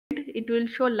it will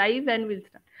show live and we'll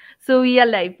start. So we are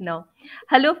live now.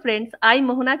 Hello friends, I'm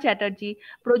Mohana Chatterjee,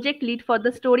 project lead for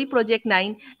the Story Project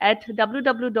 9 at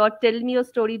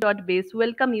www.tellmeyourstory.base.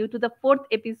 Welcome you to the fourth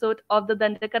episode of the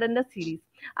Dandakaranya series.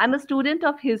 I'm a student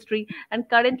of history and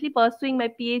currently pursuing my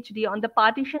PhD on the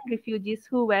partition refugees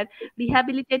who were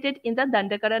rehabilitated in the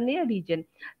Dandakaranya region.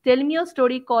 Tell Me Your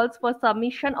Story calls for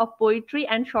submission of poetry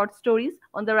and short stories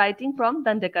on the writing from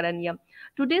Dandakaranya.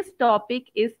 Today's topic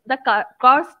is the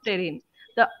karst terrain,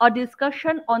 a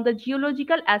discussion on the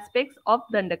geological aspects of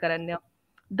Dandakaranya.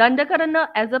 Dandakaranya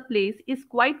as a place is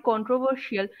quite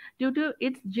controversial due to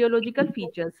its geological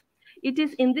features. It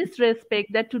is in this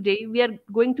respect that today we are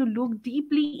going to look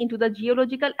deeply into the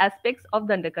geological aspects of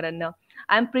Dandakaranya.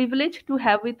 I am privileged to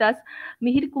have with us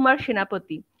Mihir Kumar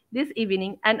Senapati this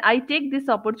evening, and I take this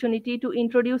opportunity to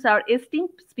introduce our esteemed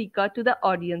speaker to the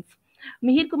audience.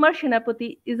 Mihir Kumar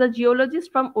Senapati is a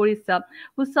geologist from Orissa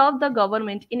who served the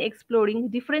government in exploring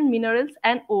different minerals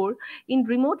and ore in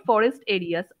remote forest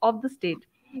areas of the state.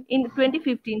 In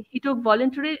 2015, he took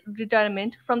voluntary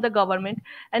retirement from the government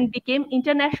and became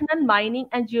international mining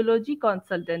and geology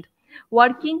consultant,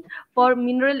 working for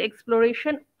mineral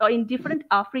exploration in different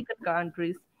African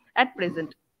countries at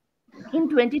present. In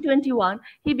 2021,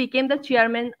 he became the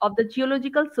chairman of the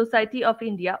Geological Society of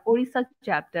India, Orissa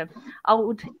chapter. I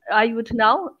would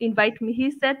now invite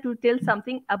Mihir sir to tell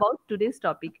something about today's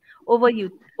topic. Over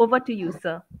to you,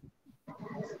 sir.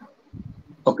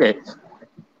 Okay.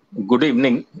 Good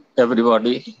evening,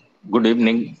 everybody. Good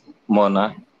evening,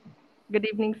 Mona. Good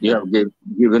evening, You sir. have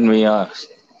given me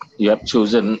you have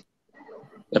chosen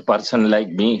a person like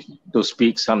me to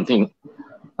speak something.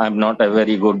 I'm not a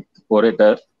very good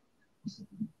orator.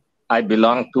 I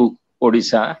belong to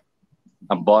Odisha.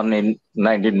 I'm born in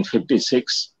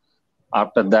 1956.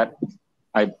 After that,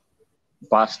 I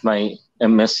passed my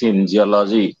MSc in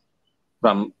geology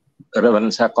from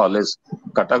Ravansa College,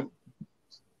 Cuttack.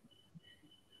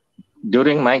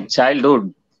 During my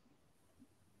childhood,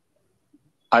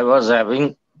 I was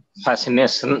having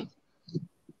fascination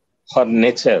for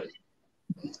nature.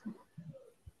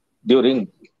 During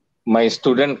my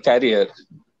student career,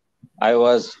 I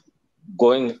was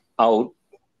going out,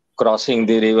 crossing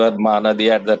the river Mahanadi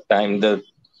at that time. The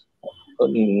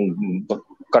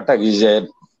Cuttack is a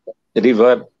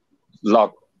river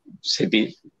locked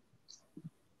city,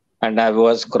 and I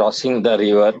was crossing the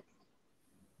river.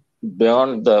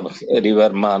 Beyond the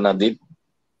river Mahanadi,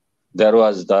 there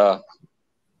was the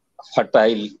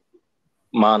fertile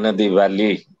Mahanadi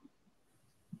Valley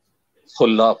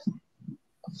full of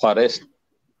forest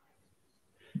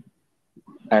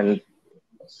and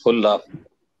full of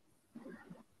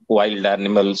wild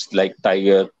animals like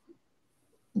tiger,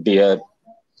 deer,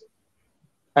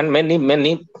 and many,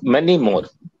 many, many more,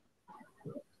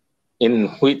 in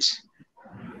which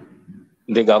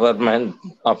the government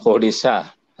of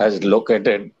Odisha has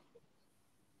located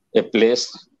a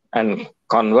place and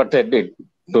converted it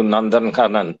to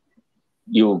Nandankanan.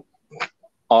 You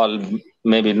all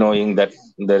may be knowing that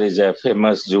there is a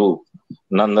famous zoo,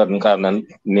 Nandankanan,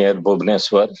 near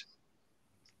Bhubaneswar.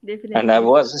 And I Definitely.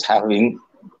 was having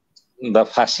the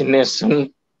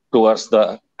fascination towards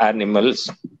the animals,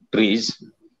 trees.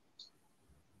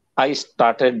 I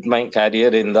started my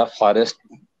career in the forest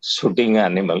shooting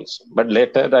animals, but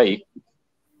later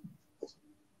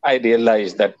I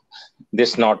realized that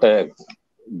this is not a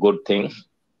good thing,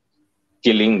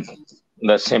 killing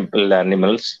the simple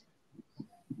animals.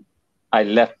 I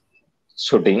left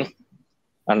shooting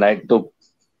and I took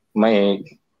my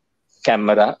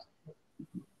camera.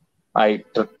 I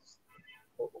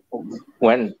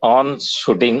went on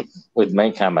shooting with my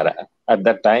camera. At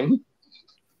that time,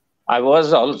 I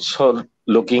was also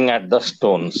looking at the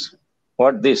stones,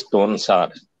 what these stones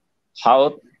are,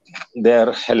 how they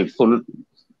are helpful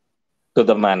to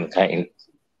the mankind.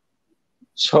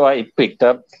 So I picked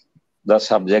up the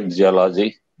subject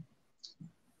geology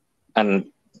and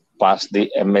passed the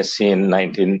MSc in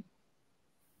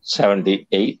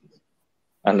 1978,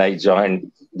 and I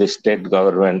joined the state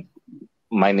government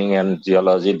mining and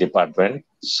geology department,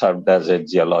 served as a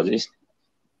geologist.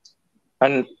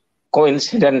 And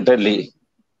coincidentally,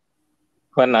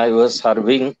 when I was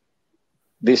serving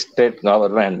the state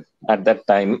government at that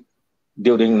time,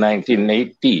 during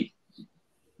 1980,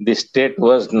 the state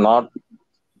was not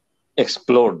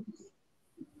explored.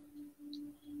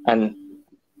 And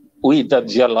we, the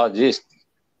geologists,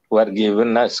 were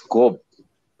given a scope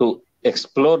to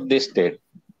explore the state,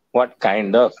 what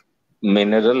kind of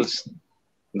minerals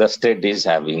the state is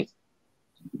having.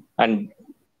 And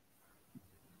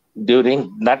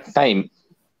during that time,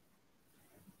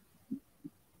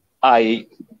 I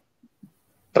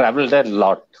traveled a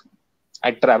lot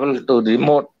I traveled to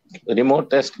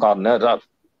remotest corner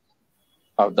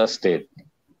of the state,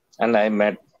 and I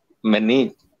met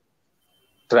many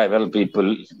tribal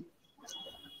people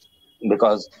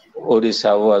because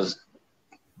Odisha was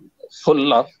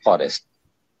full of forest.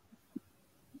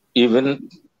 Even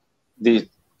the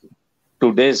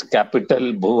today's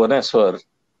capital, Bhubaneswar,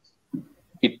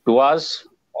 it was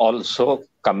also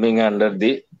coming under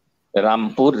the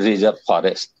Rampur Reserve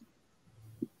Forest.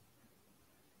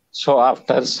 So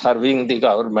after serving the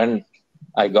government,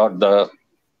 I got the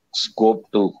scope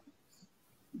to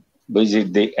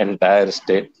visit the entire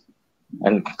state.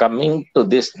 And coming to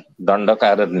this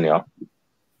Dandakaranya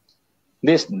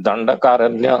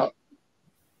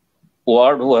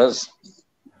word was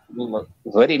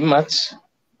very much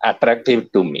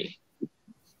attractive to me,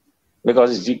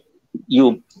 because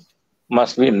you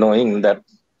must be knowing that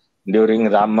during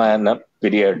Ramayana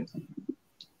period,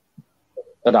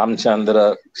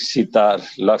 Ramchandra, Sita,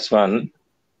 Lakshman,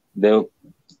 they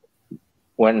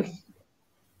went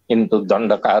into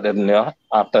Dandakaranya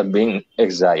after being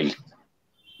exiled.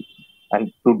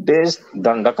 And today's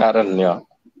Dandakaranya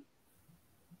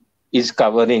is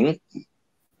covering,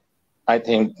 I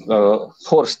think,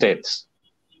 4 states.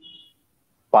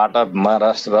 Part of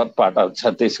Maharashtra, part of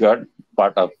Chhattisgarh,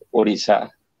 part of Odisha,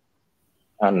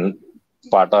 and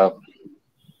part of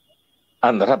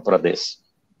Andhra Pradesh.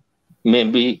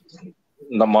 Maybe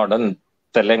the modern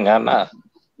Telangana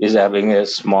is having a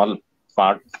small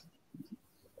part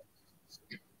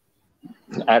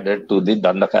added to the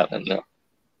Dandakaranya.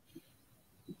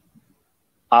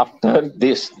 After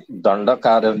this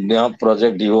Dandakaranya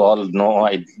project, you all know,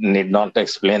 I need not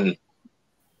explain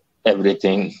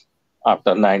everything.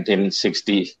 After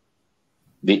 1960,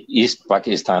 the East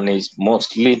Pakistanis,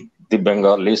 mostly the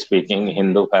Bengali-speaking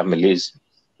Hindu families,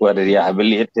 were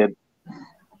rehabilitated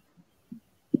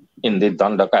in the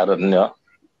Dandakaranya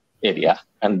area.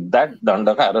 And that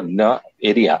Dandakaranya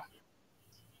area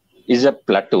is a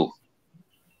plateau.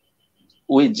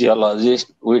 We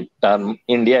geologists, we term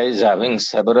India is having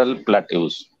several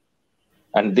plateaus.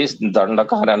 And this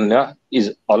Dandakaranya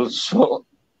is also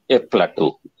a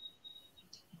plateau.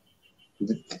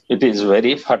 It is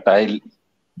very fertile.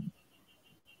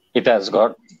 It has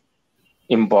got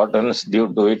importance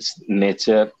due to its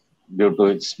nature, due to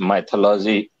its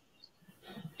mythology.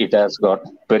 It has got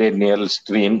perennial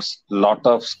streams, lot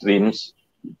of streams,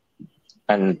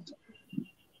 and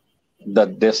the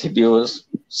deciduous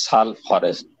sal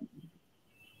forest.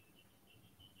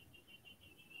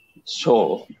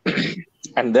 So,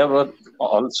 and there were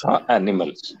also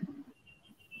animals.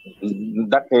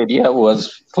 That area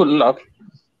was full of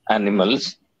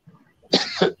animals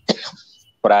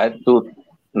prior to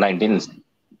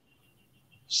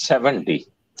 1970.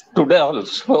 Today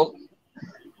also,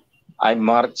 I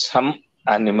marked some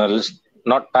animals,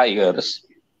 not tigers,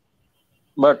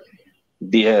 but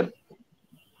deer,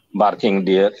 barking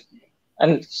deer,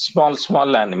 and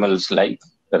small animals like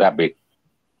rabbit.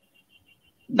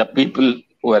 The people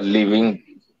were living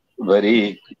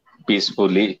very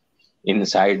peacefully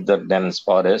inside the dense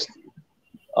forest.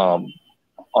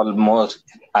 Almost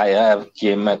I have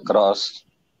came across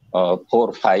 4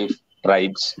 or 5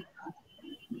 tribes.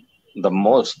 The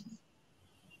most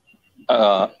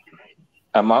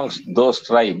amongst those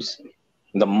tribes,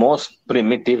 the most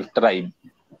primitive tribe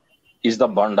is the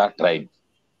Bonda tribe.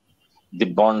 The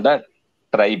Bonda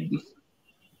tribe,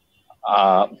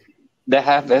 they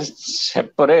have a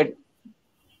separate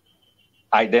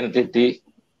identity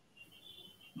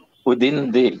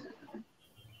within the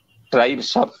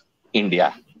tribes of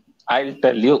India. I'll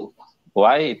tell you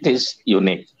why it is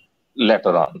unique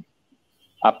later on.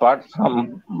 Apart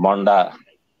from Bonda,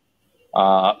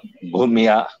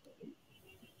 Bhumia,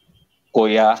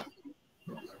 Koya,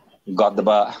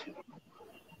 Godba,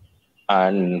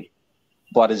 and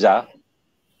Parja,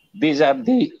 these are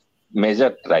the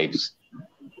major tribes.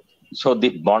 So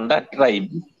the Bonda tribe,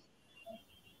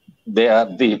 they are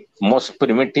the most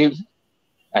primitive,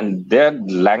 and their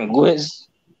language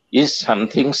is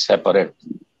something separate.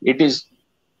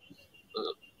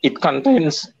 It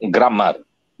contains grammar.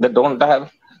 They don't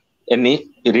have any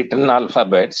written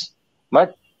alphabets,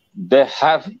 but they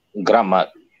have grammar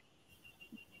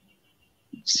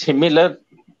similar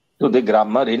to the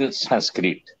grammar in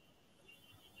Sanskrit.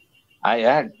 I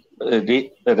had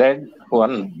read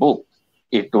one book.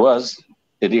 It was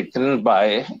written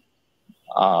by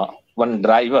one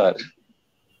driver.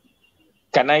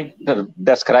 Can I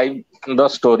describe the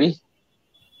story?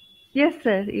 Yes,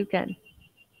 sir, you can.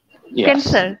 Yes. Can,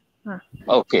 sir.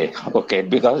 Okay,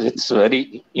 because it's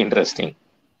very interesting.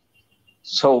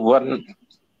 So one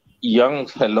young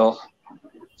fellow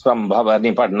from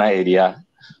Bhavanipadna area,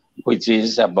 which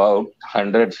is about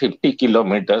 150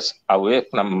 kilometers away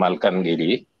from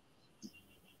Malkangiri,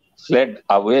 fled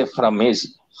away from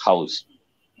his house.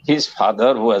 His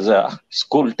father was a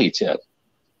school teacher.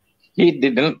 He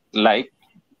didn't like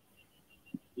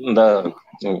the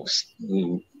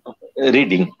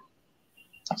reading.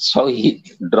 So he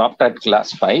dropped at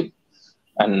class 5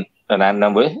 and ran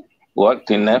away,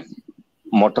 worked in a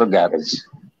motor garage.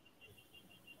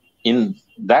 In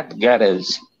that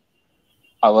garage,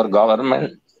 our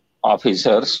government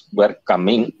officers were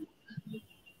coming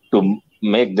to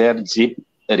make their jeep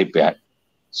repair.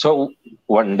 So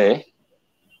one day,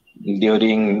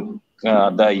 during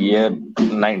the year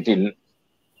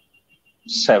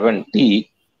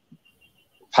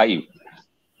 1975,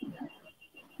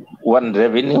 one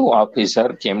revenue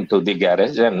officer came to the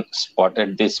garage and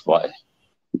spotted this boy.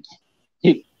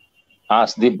 He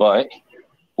asked the boy,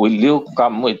 "Will you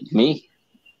come with me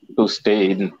to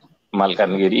stay in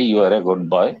Malkangiri? You are a good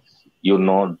boy. You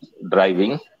know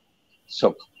driving.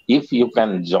 So if you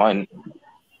can join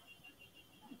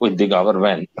with the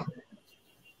government,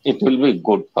 it will be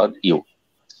good for you."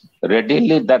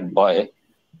 Readily, that boy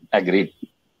agreed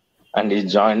and he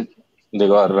joined the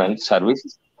government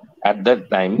service. At that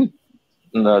time,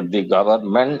 the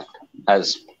government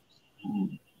has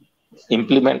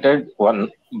implemented one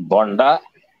Bonda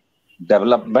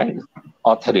Development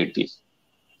Authority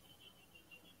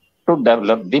to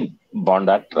develop the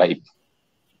Bonda tribe.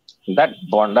 That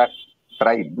Bonda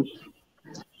tribe,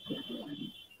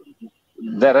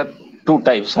 there are two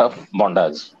types of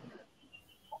Bondas.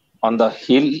 On the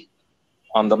hill,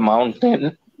 on the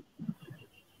mountain,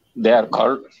 they are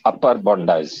called upper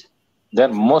Bondas. They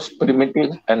are most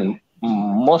primitive and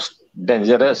most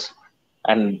dangerous,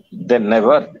 and they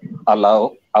never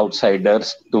allow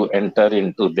outsiders to enter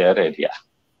into their area.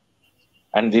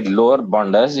 And the lower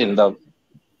Bondas in the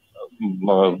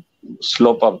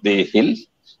slope of the hill,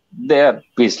 they are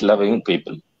peace-loving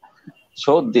people.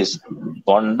 So this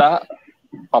Bonda,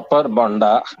 upper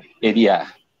Bonda area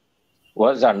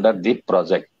was under the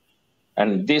project.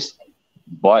 And this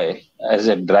boy, as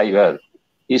a driver,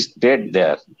 he stayed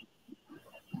there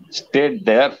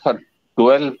for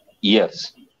 12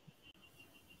 years.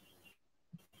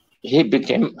 He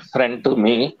became a friend to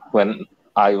me when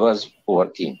I was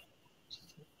working.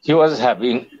 He was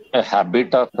having a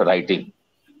habit of writing.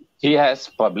 He has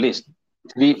published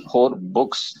 3-4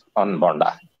 books on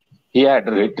Bonda. He had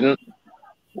written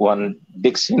one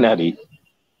dictionary.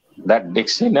 That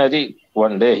dictionary,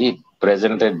 one day he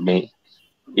presented me.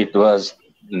 It was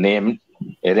named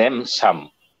Rem Sham.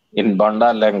 In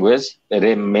Bonda language,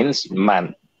 Rem means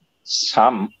man.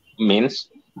 Sham means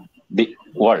the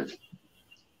world.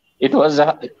 It was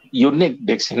a unique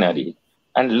dictionary.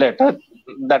 And later,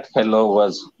 that fellow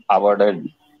was awarded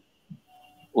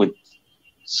with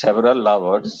several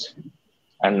awards.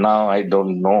 And now I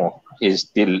don't know he's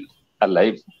still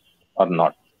alive or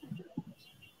not.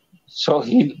 So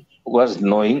he was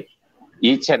knowing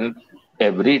each and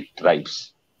every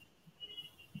tribes.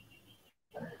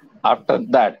 After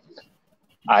that,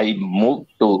 I moved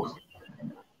to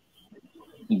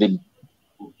the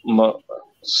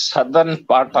southern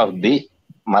part of the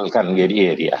Malkangiri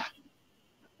area.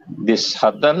 The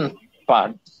southern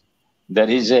part, there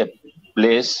is a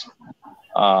place,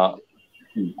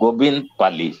 Gobind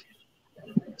Pali.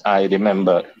 I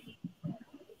remember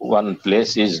one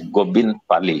place is Gobind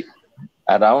Pali.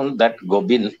 Around that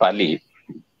Gobind Pali,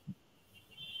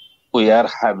 we are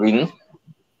having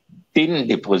tin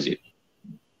deposit,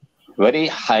 very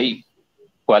high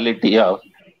quality of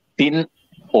tin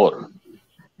ore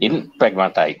in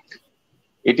pegmatite.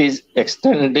 It is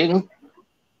extending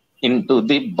into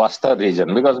the Bastar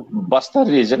region because Bastar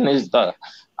region is the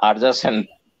adjacent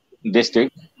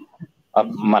district of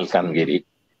Malkangiri.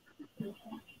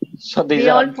 So these They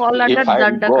are, all fall under if I go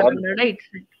on, Dandakaranya, right?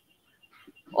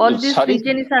 All this sorry?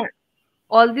 region is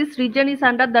all this region is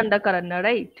under Dandakaranya,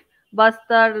 right?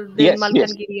 Bastar, then Yes,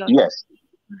 yes, Malkangiri.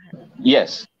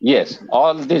 yes, yes.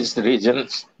 All these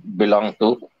regions belong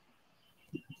to.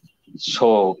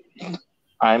 So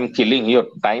I'm killing your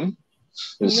time.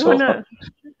 No, So, no,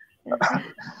 so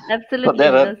absolutely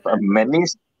there no, are sir. many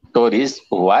stories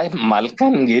why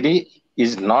Malkangiri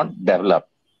is not developed.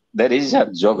 There is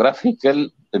a geographical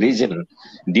region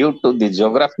due to the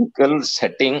geographical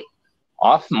setting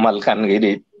of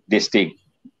Malkangiri district.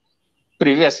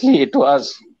 Previously, it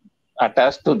was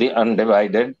attached to the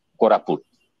undivided Koraput,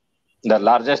 the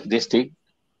largest district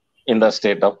in the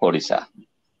state of Odisha.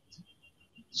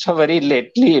 So very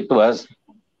lately, it was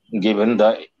given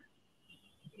the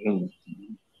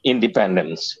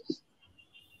independence.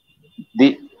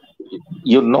 The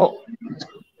you know,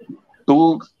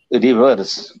 two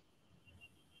rivers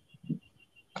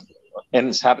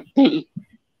encircle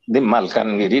the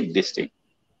Malkangiri district.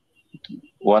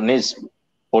 One is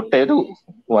Poteru,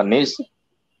 one is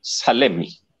Salemi.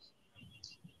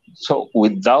 So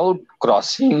without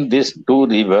crossing these two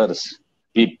rivers,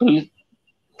 people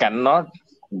cannot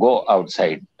go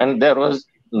outside. And there was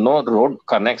no road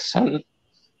connection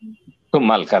to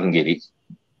Malkangiri.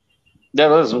 There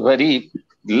was very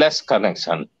less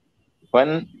connection.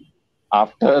 When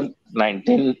after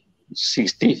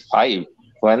 1965,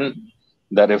 when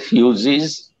the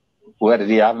refugees were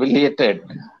rehabilitated,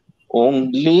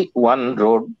 only one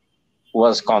road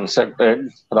was constructed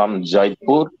from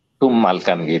Jaipur to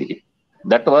Malkangiri.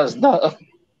 That was the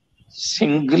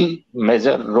single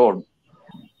major road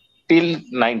till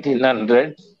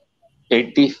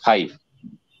 1985.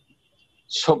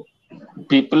 So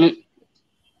people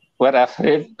were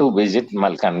afraid to visit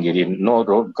Malkangiri. No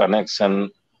road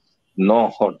connection, no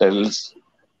hotels,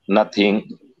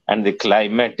 nothing. And the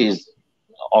climate is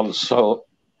also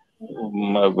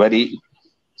very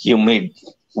humid,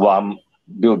 warm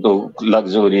due to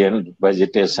luxuriant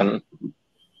vegetation.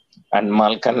 And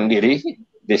Malkangiri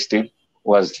district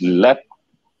was left.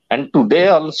 And today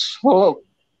also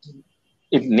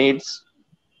it needs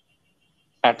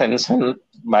attention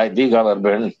by the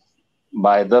government,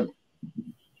 by the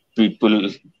people,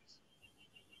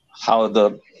 how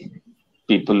the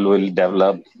people will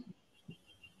develop.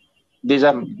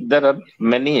 There are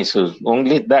many issues.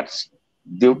 Only that's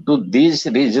due to these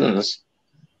reasons,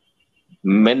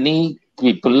 many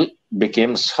people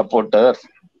became supporter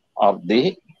of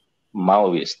the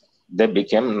Maoists. They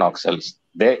became Naxals.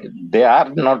 They are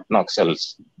not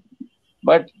Naxals,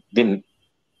 but the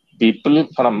people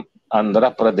from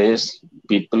Andhra Pradesh,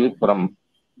 people from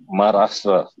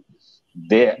Maharashtra,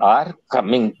 they are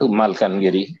coming to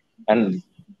Malkangiri and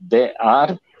they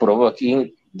are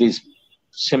provoking these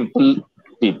simple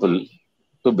people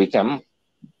to become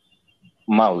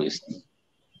Maoists.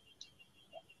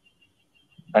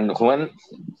 And when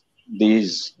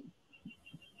these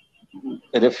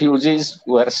refugees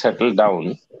were settled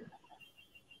down,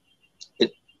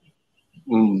 it,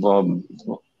 um,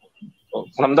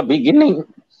 from the beginning,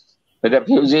 the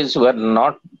refugees were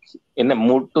not in a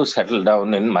mood to settle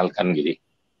down in Malkangiri.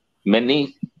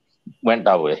 Many went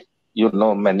away. You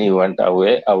know, many went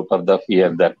away out of the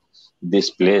fear that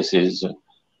this place is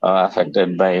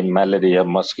affected by malaria,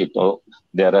 mosquito,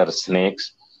 there are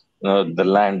snakes, the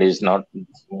land is not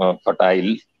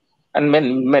fertile, and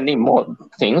many more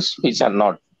things which are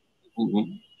not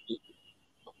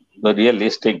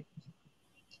realistic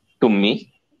to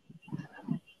me.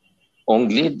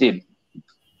 Only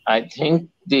I think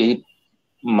the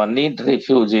moneyed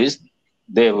refugees,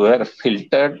 they were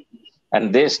filtered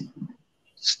and they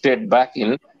stayed back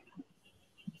in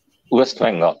West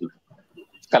Bengal,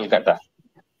 Calcutta.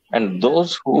 And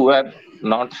those who were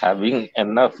not having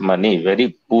enough money,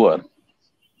 very poor,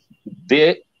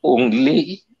 they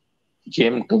only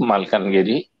came to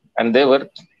Malkangiri and they were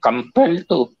compelled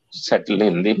to settle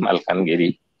in the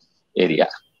Malkangiri area.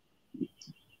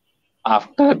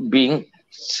 After being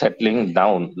settling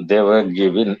down, they were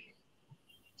given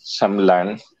some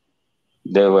land,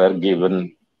 they were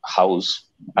given house.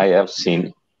 I have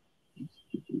seen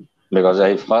because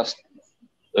I first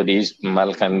reached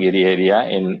Malkangiri area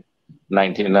in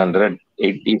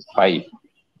 1985,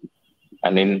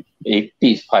 and in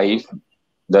 85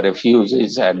 the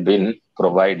refugees had been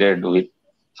provided with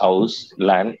house,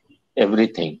 land,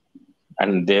 everything,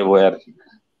 and they were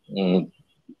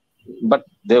but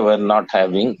they were not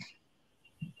having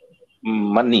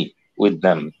money with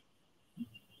them.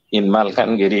 In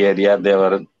Malkangiri area,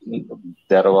 there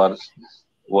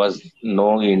was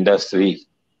no industry,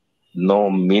 no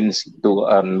means to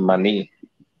earn money.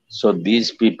 So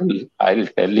these people, I'll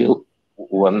tell you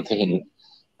one thing,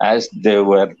 as they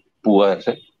were poor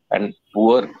and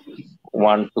poor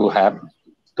want to have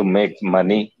to make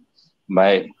money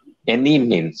by any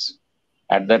means.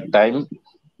 At that time,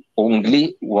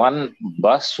 only one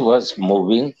bus was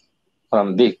moving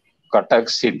from the Cuttack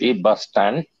city bus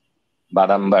stand,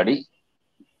 Badambadi,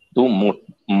 to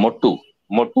Motu.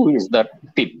 Motu is the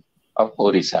tip of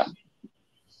Orissa.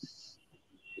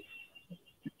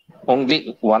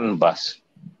 Only one bus.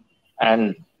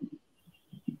 And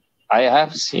I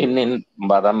have seen in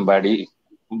Badambadi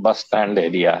bus stand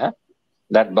area,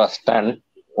 that bus stand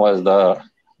was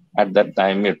at that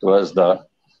time it was the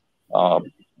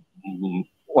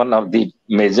one of the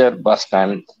major bus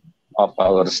stand of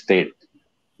our state.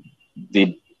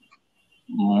 The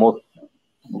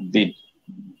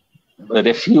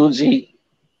refugee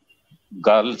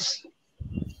girls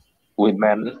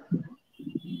women,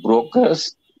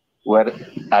 brokers were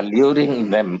alluring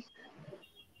them.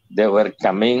 They were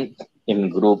coming in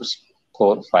groups,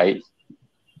 4, 5.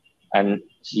 And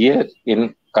here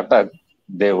in Cuttack,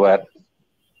 they were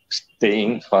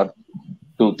staying for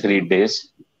 2, 3 days,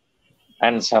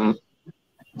 and some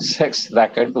sex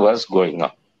racket was going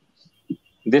on.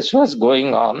 This was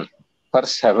going on for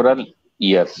several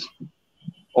years.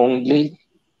 Only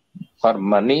for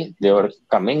money, they were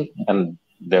coming and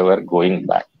they were going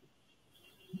back.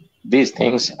 These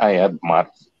things I have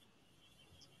marked.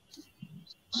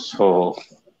 So,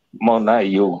 Mona,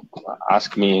 you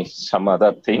ask me some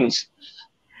other things.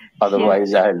 Yes.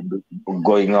 Otherwise, I'll be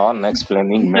going on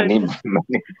explaining No, many, no.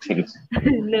 many things.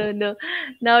 No, no.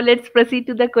 Now let's proceed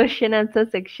to the question answer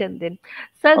section then.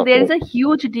 Sir, there Okay. is a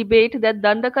huge debate that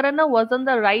Dandakaranya wasn't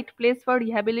the right place for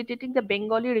rehabilitating the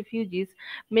Bengali refugees,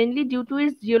 mainly due to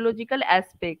its geological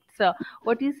aspects.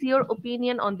 What is your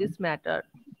opinion on this matter?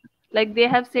 Like they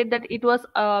have said that it was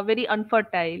very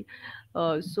unfertile.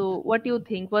 So what do you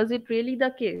think? Was it really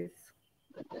the case?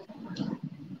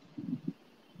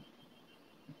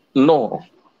 No,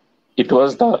 it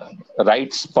was the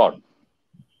right spot.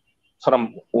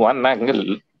 From one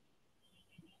angle,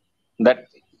 that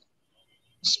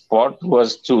spot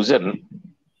was chosen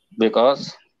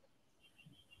because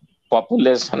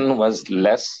population was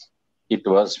less, it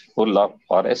was full of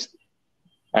forest,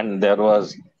 and there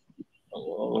was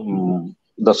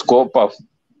the scope of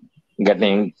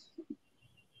getting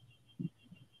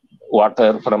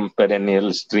water from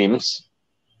perennial streams.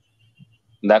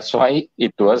 That's why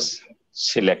it was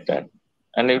selected.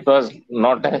 And it was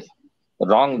not a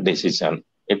wrong decision,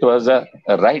 it was a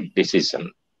right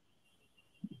decision.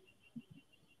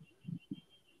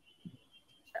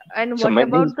 And So many,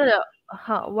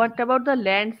 what about the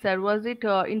land, sir? Was it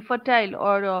infertile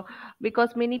or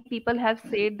because many people have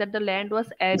said that the land was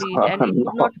arid and it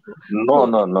could no, not no,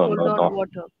 no, no, hold no, on no.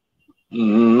 water?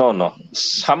 No, no.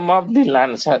 Some of the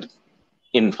lands are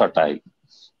infertile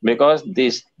because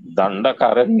this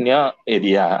Dandakaranya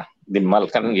area, the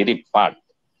Malkangiri part,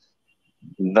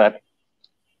 that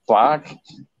part,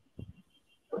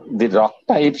 the rock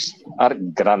types are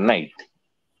granite.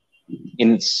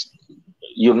 In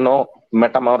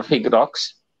metamorphic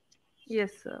rocks.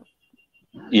 Yes, sir.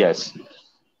 Yes,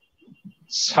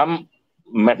 some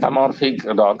metamorphic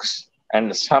rocks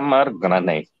and some are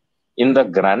granite. In the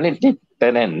granitic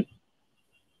terrain,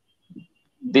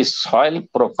 the soil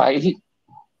profile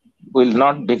will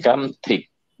not become thick.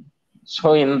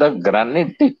 So in the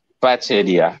granitic patch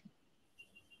area,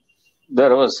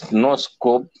 there was no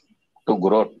scope to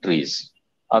grow trees.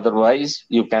 Otherwise,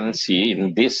 you can see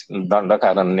in this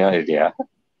Dandakaranya area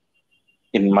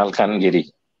in Malkangiri,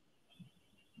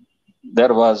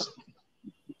 there was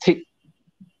thick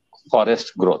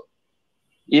forest growth.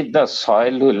 If the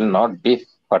soil will not be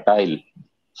fertile,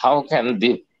 how can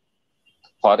the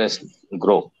forest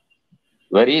grow?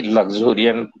 Very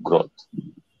luxuriant growth.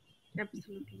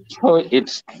 Absolutely, sir. So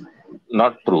it's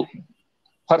not true.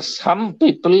 For some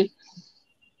people,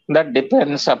 that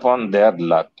depends upon their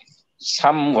luck.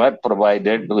 Some were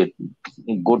provided with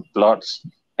good plots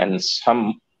and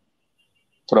some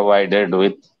provided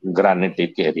with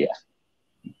granitic area.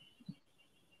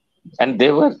 And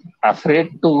they were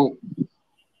afraid to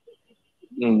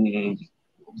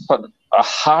for a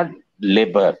hard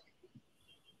labor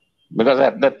because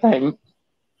at that time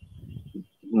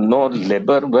no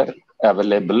labor were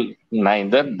available,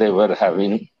 neither they were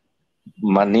having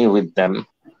money with them.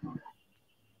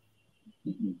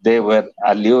 They were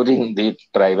alluring the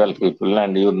tribal people,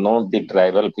 and the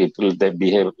tribal people, they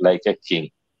behave like a king.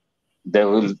 They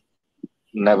will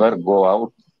never go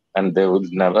out and they will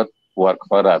never work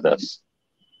for others.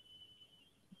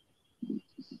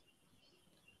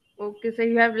 Okay, so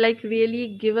you have like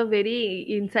really give a very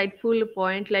insightful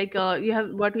point. Like you have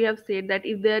what we have said that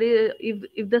if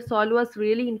the soil was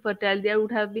really infertile, there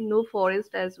would have been no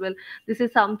forest as well. This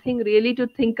is something really to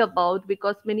think about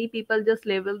because many people just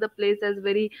label the place as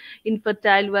very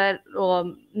infertile, where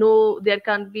no there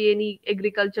can't be any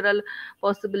agricultural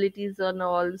possibilities and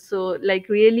all. So like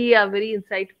really a very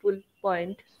insightful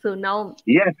point. So now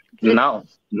Yes.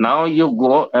 let's. Now you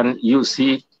go and you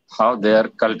see how they are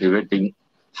cultivating,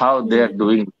 how they are Mhm.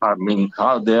 doing farming,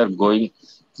 how they are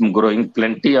growing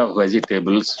plenty of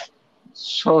vegetables.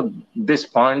 So this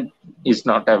point is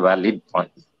not a valid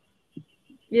point.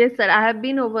 Yes, sir. I have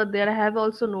been over there. I have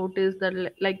also noticed that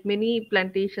like many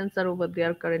plantations are over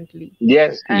there currently.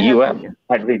 Yes, I you have have been.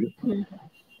 agreed. Hmm,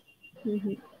 hmm,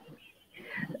 hmm.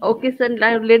 Okay, sir,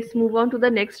 now let's move on to the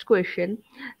next question.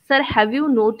 Sir, have you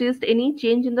noticed any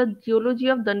change in the geology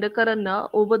of Dandakaranya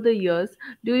over the years?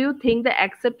 Do you think the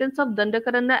acceptance of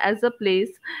Dandakaranya as a place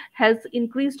has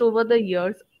increased over the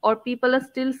years, or people are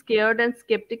still scared and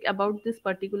skeptic about this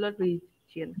particular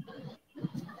region?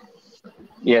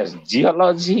 Yes,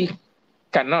 geology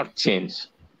cannot change.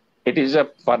 It is a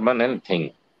permanent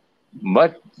thing.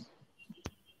 But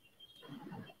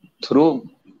through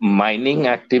mining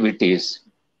activities,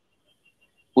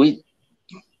 we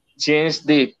change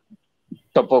the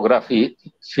topography,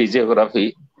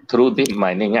 physiography through the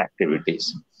mining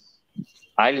activities.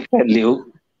 I'll tell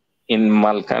you in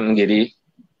Malkangiri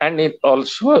and it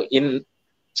also in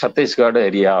Chhattisgarh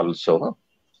area also,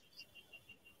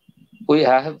 we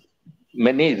have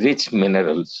many rich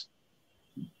minerals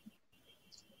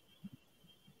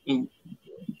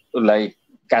like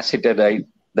cassiterite,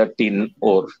 the tin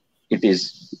ore. It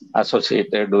is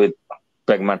associated with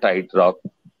pegmatite rock,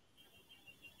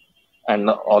 and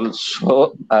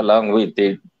also along with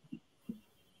it,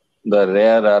 the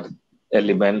rare earth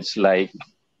elements like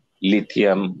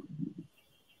lithium,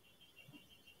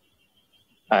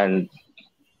 and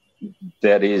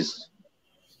there is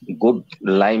good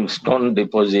limestone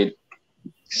deposit,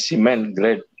 cement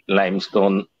grade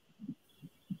limestone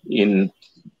in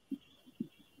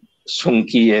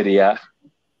Sunki area,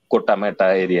 Kotameta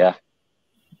area.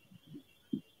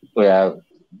 We have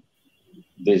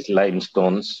these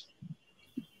limestones.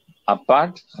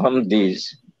 Apart from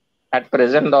these, at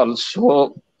present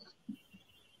also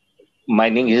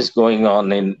mining is going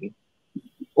on in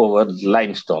over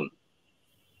limestone.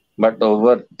 But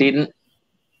over tin,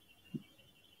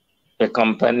 a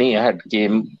company had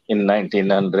came in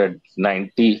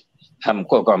 1990,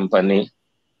 Hamco company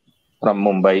from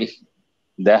Mumbai.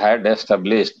 They had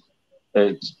established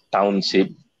a township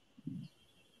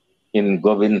in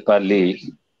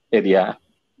Govindpalli area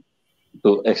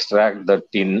to extract the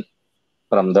tin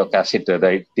from the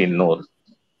cassiterite tin ore.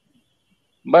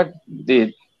 But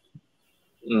due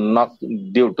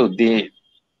to the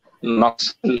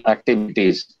Knoxville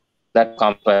activities, that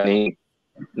company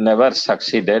never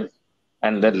succeeded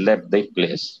and they left the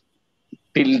place.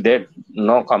 Till date,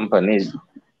 no companies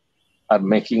are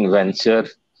making venture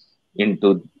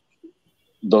into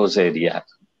those areas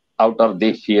out of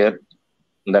the fear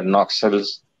that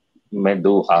noxels may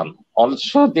do harm.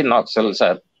 Also, the noxels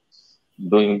are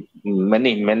doing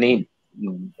many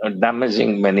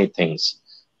damaging many things.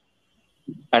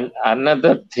 And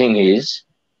another thing is,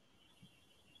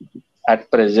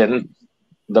 at present,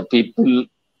 the people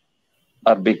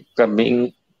are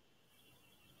becoming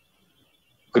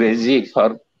crazy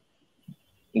for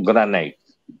granite.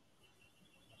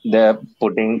 They are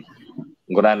putting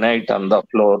granite on the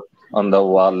floor, on the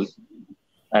wall,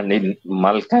 and in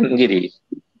Malkangiri,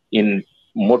 in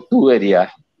Mottu area,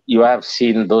 you have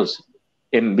seen those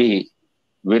MB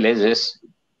villages,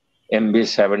 MB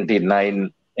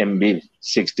 79, MB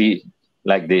 60,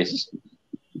 like this.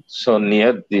 So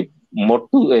near the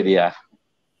Mottu area,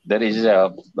 there is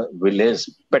a village,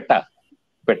 Peta.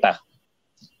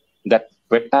 That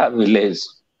Peta village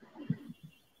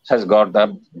has got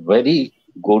a very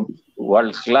good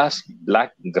world-class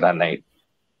black granite.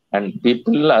 And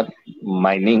people are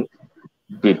mining,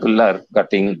 people are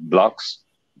cutting blocks,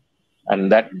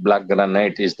 and that black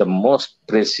granite is the most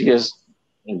precious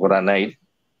granite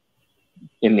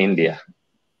in India.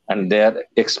 And they are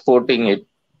exporting it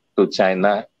to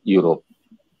China, Europe,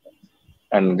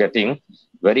 and getting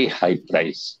very high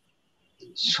price.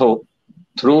 So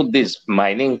through this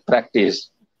mining practice,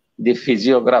 the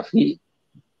physiography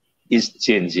is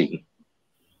changing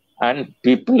and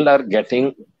people are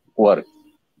getting work.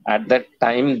 At that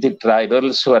time, the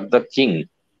tribals were the king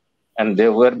and they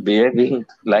were behaving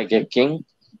like a king,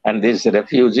 and these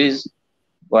refugees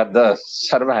were the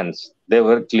servants. They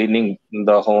were cleaning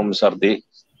the homes of the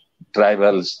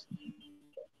tribals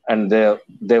and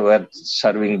they were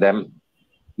serving them.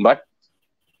 But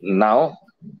now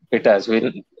it has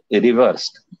been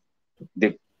reversed.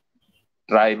 The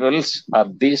tribals are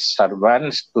the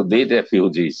servants to the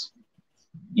refugees.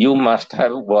 You must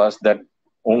have was that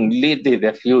only the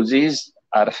refugees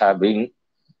are having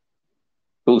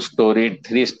two-storied,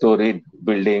 three-storied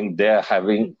building. They are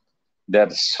having their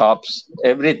shops,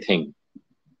 everything.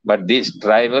 But these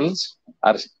tribals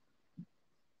are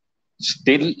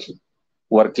still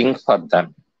working for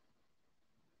them.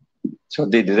 So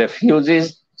the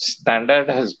refugees standard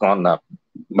has gone up,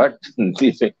 but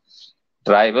the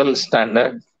tribal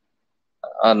standard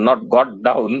are not got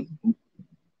down.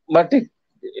 But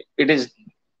it is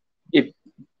it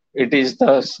it is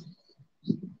the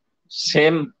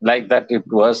same like that it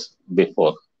was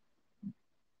before.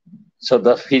 So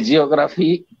the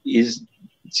physiography is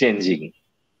changing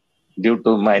due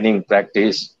to mining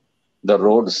practice. The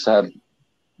roads are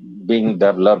being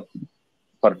developed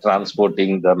for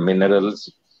transporting the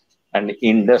minerals, and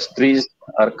industries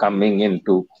are coming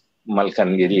into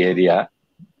Malkangiri area.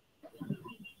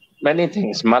 Many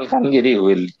things Malkangiri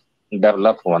will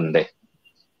develop one day,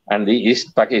 and the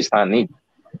East Pakistani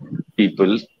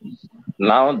people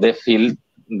now they feel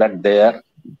that they are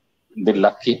the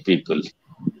lucky people.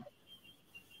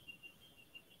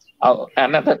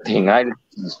 Another thing I'll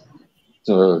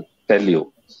tell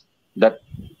you, that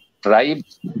tribe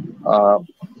uh,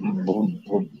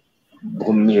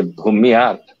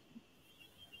 Bhumiyar,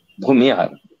 Bhumiyar.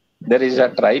 There is a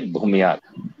tribe Bhumiyar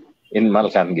in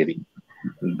Malkangiri.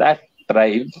 That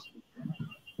tribe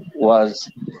was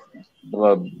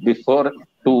before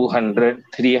 200,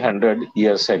 300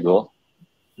 years ago.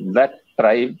 That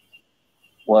tribe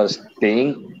was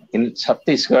staying in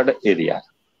Chhattisgarh area.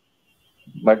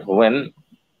 But when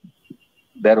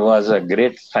there was a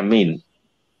great famine,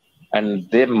 and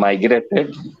they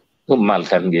migrated to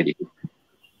Malkangiri.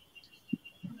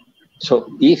 So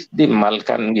if the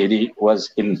Malkangiri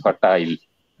was infertile,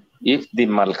 if the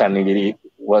Malkangiri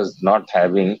was not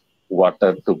having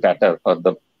water to cater for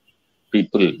the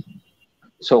people,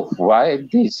 so why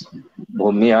these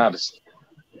Bhumiyars,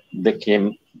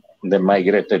 they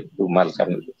migrated to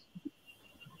Malkangiri?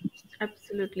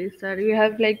 Absolutely, sir. You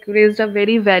have like raised a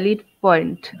very valid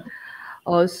point.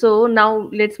 So now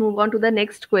let's move on to the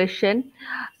next question.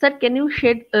 Sir, can you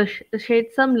shed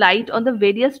some light on the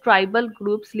various tribal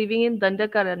groups living in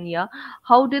Dandakaranya?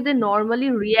 How do they normally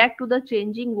react to the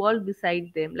changing world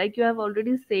beside them? Like you have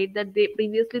already said that they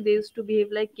previously they used to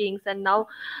behave like kings and now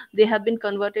they have been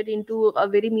converted into a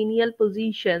very menial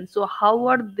position. So how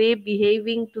are they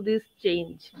behaving to this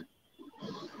change?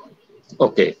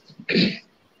 Okay,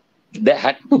 they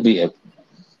had to be,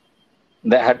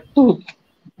 they had to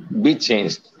be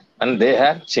changed, and they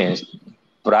have changed.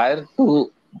 Prior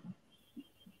to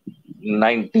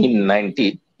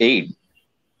 1998,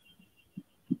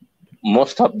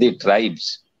 most of the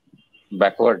tribes,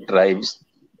 backward tribes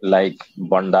like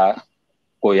Banda,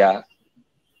 Koya,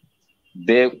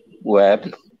 they were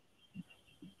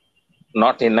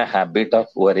not in a habit of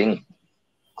wearing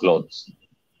clothes.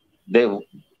 They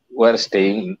were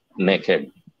staying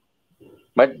naked.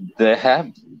 But they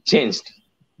have changed.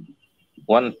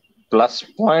 One plus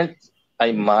point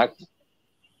I marked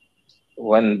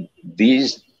when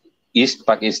these East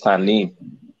Pakistani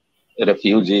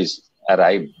refugees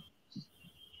arrived,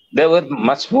 they were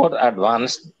much more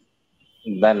advanced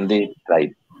than the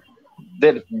tribe.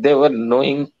 They were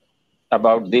knowing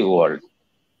about the world,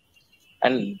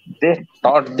 and they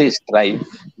taught this tribe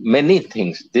many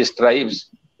things. These tribes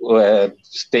were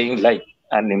staying like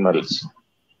animals.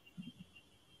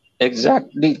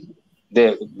 Exactly,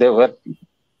 they were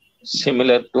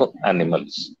similar to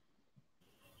animals.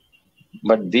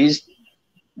 But these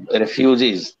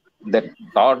refugees that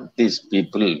taught these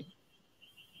people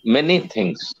many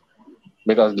things,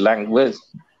 because language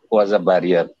was a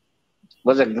barrier,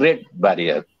 was a great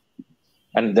barrier,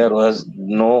 and there was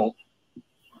no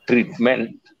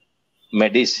treatment,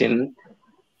 medicine.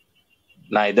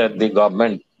 Neither the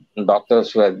government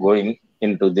doctors were going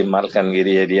into the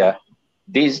Malkangiri area.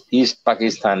 These East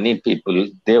Pakistani people,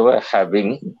 they were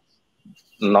having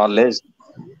knowledge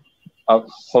of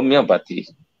homeopathy.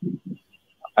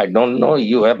 I don't know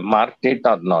you have marked it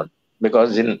or not,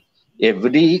 because in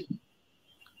every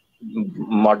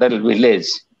model village,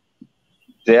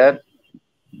 there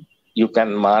you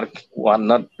can mark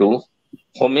one or two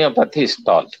homeopathy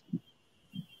stalls,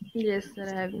 Yes, sir,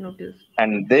 I have noticed.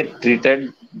 and they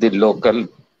treated the local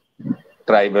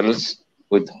tribals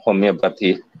with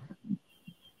homeopathy.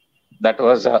 That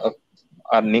was a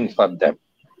earning for them,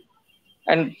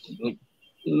 and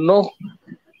no,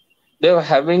 they were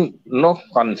having no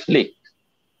conflict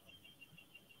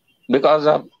because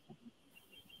of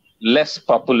less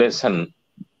population.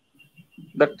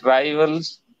 The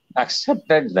tribals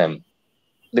accepted them.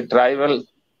 The tribal,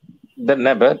 they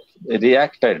never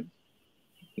reacted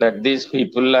that these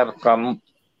people are come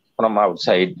from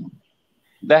outside.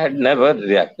 They had never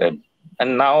reacted.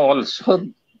 And now also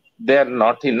they are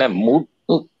not in a mood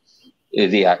to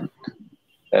react.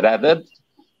 Rather,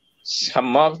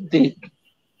 some of the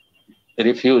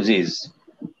refugees,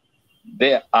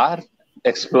 they are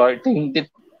exploiting the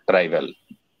tribal.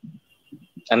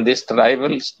 And these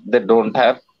tribals, they don't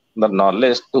have the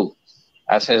knowledge to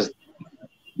assess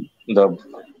the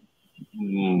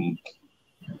mm,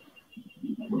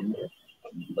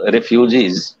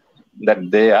 refugees,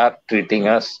 that they are treating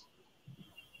us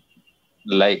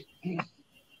like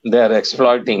They are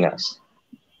exploiting us.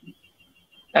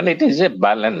 And it is a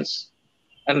balance.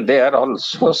 And they are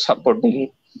also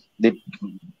supporting the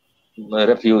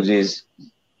refugees.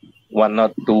 One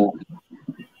or two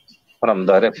from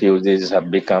the refugees have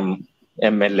become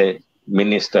MLA,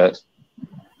 minister.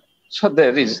 So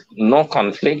there is no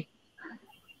conflict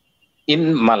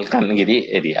in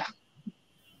Malkangiri area.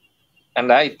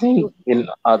 And I think in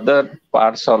other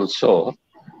parts also,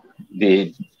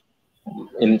 the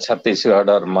in Chhattisgarh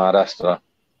or Maharashtra,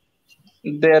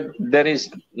 there is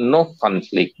no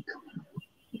conflict.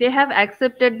 They have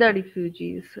accepted the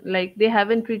refugees. Like they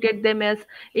haven't treated them as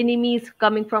enemies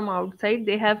coming from outside.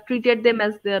 They have treated them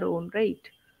as their own, right?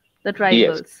 The Yes,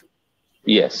 tribals.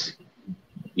 yes,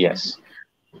 yes.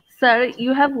 Sir,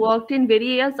 you have worked in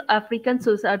various African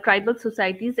tribal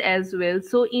societies as well.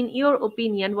 So, in your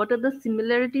opinion, what are the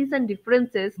similarities and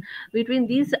differences between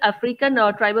these African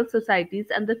tribal societies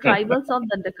and the tribals of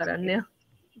Dandakaranya?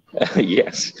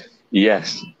 Yes,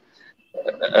 yes.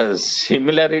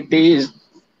 Similarity is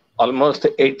almost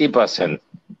 80%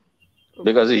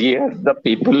 because here the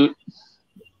people,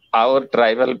 our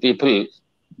tribal people,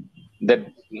 that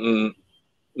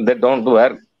they don't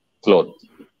wear clothes.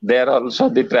 They are also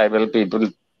the tribal people.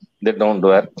 They don't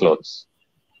wear clothes.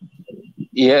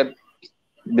 Here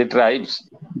the tribes,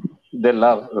 they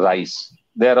love rice.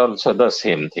 They are also the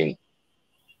same thing.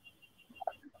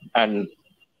 And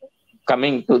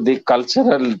coming to the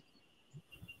cultural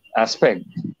aspect,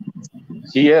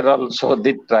 here also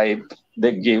the tribe,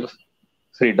 they give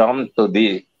freedom to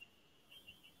the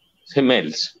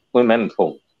females, women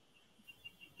folk.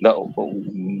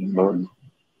 The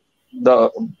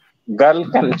girl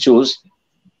can choose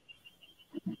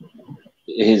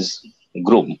his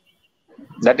groom.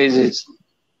 That is his,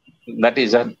 that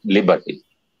is a liberty.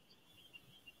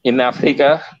 In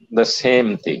Africa, the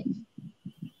same thing.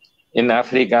 In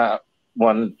Africa,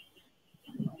 one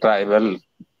tribal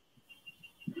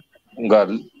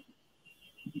girl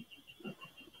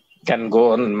can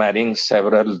go on marrying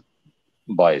several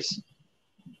boys.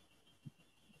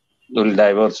 Will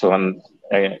divorce one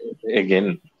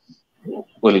again,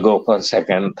 will go for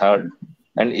second, third.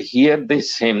 And here the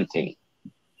same thing.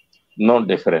 No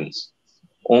difference.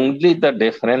 Only the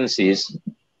difference is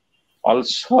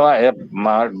also I have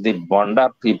marked the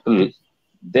Bonda people.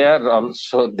 They are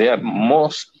also, they are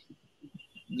mostly,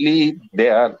 they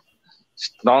are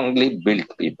strongly built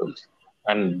people.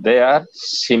 And they are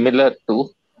similar to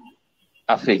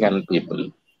African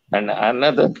people. And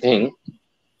another thing,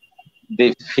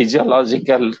 the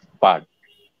physiological part,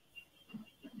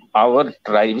 our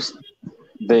tribes,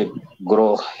 they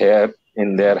grow hair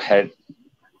in their head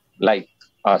like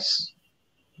us.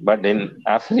 But in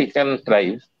African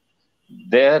tribes,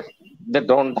 there they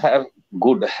don't have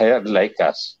good hair like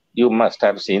us. You must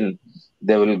have seen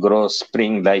they will grow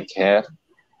spring like hair.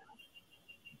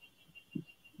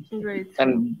 Right, sir.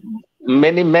 And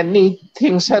many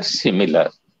things are similar.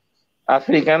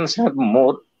 Africans are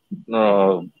more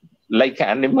like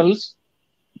animals.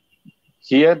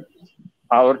 Here,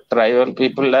 our tribal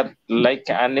people are like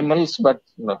animals, but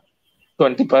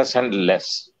 20%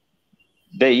 less.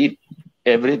 They eat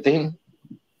everything.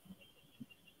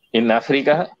 In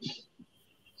Africa,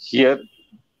 here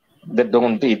they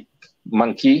don't eat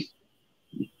monkey,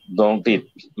 don't eat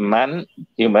man,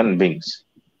 human beings.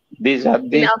 These are In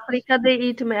the Africa, they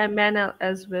eat man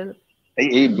as well.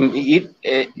 eat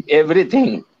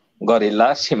everything.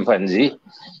 Gorilla, chimpanzee,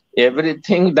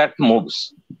 everything that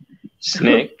moves,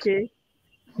 snake, Okay.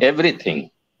 everything.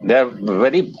 They are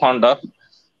very fond of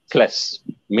flesh,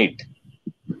 meat.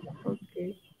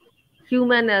 Okay.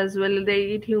 Human as well. They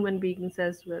eat human beings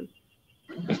as well.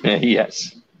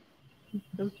 Yes,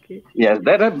 Okay. yes,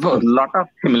 there are a So, lot of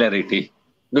similarity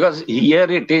because here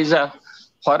it is a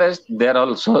forest, there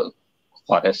also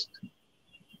forest.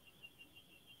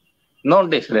 No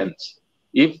difference.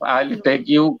 If I'll take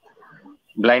you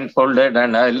blindfolded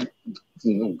and I'll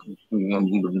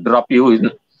drop you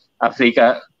in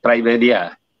Africa,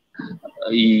 Triberia,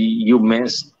 you may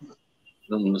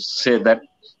say that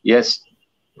yes,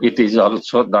 it is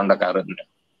also Dandakaranya.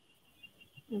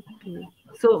 okay.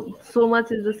 So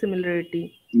much is the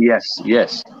similarity. Yes,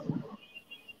 yes.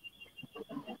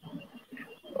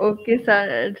 Okay,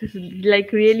 sir.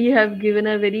 Like really, you have given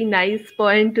a very nice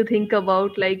point to think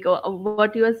about. Like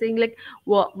what you are saying, like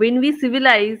when we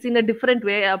civilize in a different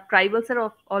way, tribals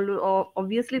are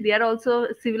obviously they are also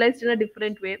civilized in a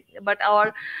different way. But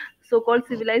our so-called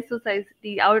civilized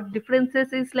society, our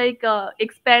differences is like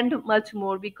expand much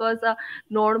more, because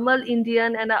normal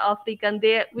Indian and African,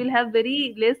 they will have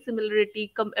very less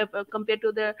similarity compared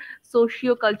to their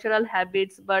socio-cultural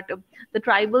habits. But the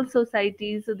tribal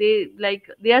societies,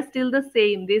 they are still the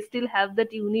same. They still have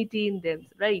that unity in them,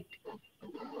 right?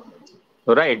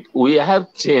 Right. We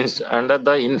have changed under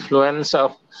the influence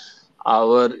of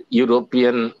our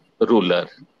European ruler.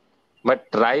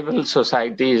 But tribal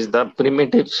society is the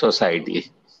primitive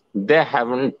society. They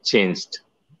haven't changed.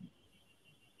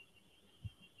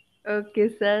 Okay,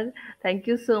 sir. Thank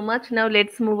you so much. Now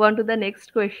let's move on to the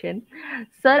next question.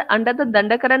 Sir, under the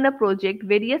Dandakaranya project,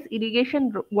 various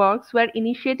irrigation works were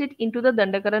initiated into the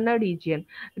Dandakaranya region.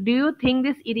 Do you think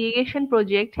this irrigation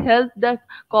project helped the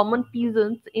common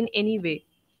peasants in any way?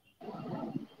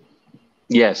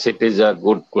 Yes, it is a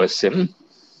good question.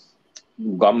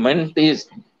 Government is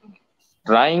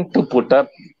trying to put up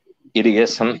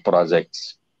irrigation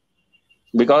projects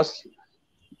because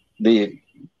the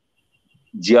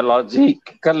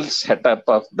geological setup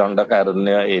of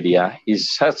Dandakaranya area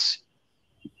is such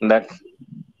that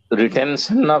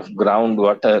retention of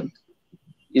groundwater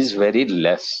is very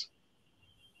less.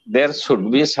 There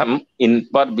should be some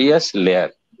impervious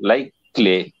layer like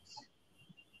clay.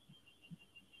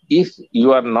 If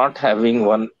you are not having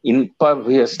one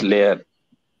impervious layer,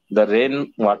 the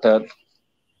rainwater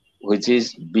which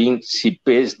is being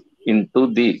seepaged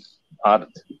into the earth,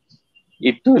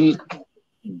 it will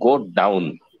go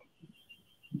down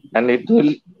and it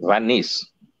will vanish,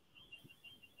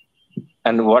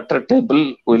 and water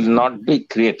table will not be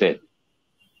created.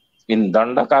 In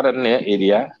Dandakaranya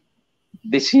area,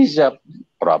 this is a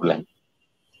problem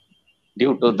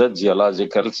due to the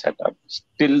geological setup.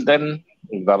 Still then,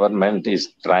 government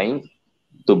is trying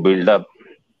to build up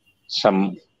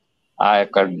some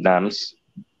Ayakat dams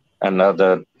and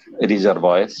other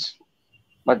reservoirs.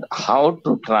 But how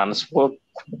to transport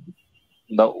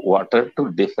the water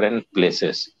to different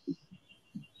places?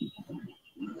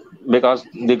 Because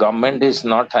the government is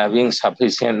not having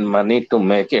sufficient money to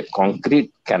make a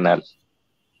concrete canal.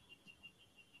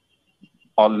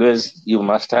 Always, you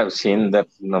must have seen that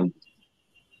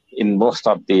in most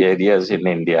of the areas in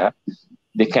India,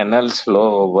 the canals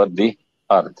flow over the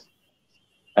earth.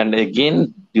 And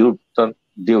again, due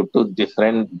to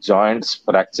different joints,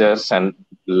 fractures, and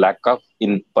lack of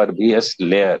impervious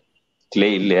layer,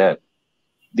 clay layer,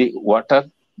 the water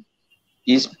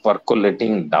is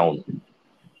percolating down.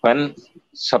 When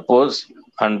suppose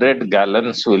 100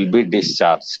 gallons will be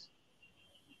discharged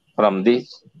from the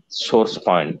source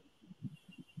point,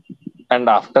 and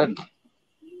after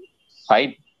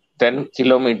 5-10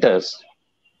 kilometers,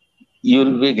 you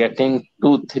will be getting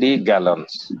 2-3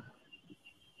 gallons.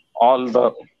 All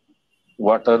the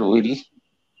water will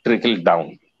trickle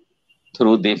down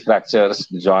through the fractures,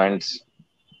 joints,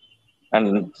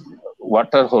 and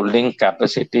water holding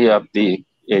capacity of the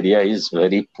area is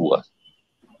very poor.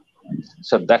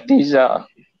 So that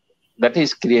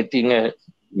is creating a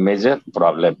major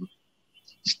problem.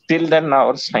 Still then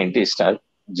our scientists,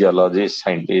 geologists,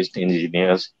 scientists,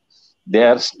 engineers, they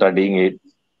are studying it,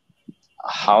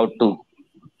 how to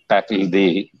tackle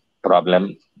the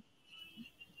problem,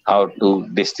 how to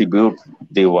distribute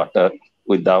the water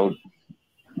without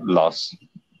loss.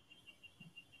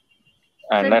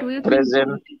 And Sir, do you at think?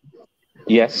 present,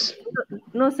 yes,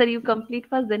 No, sir, you complete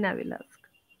first, then I will ask.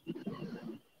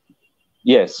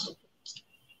 yes,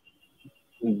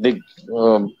 the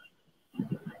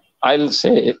I'll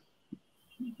say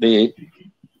the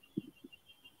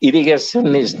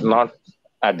irrigation is not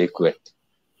adequate,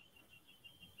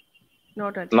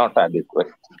 Not not adequate.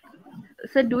 adequate.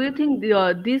 So, do you think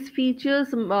these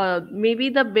features, maybe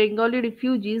the Bengali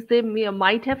refugees,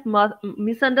 might have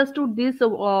misunderstood this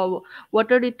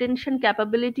water retention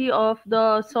capability of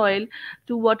the soil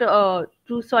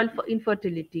to soil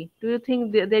infertility? Do you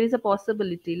think there is a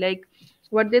possibility, like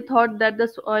what they thought that the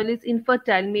soil is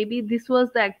infertile? Maybe this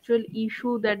was the actual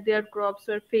issue, that their crops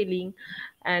were failing,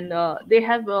 and they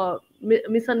have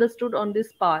misunderstood on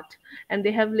this part, and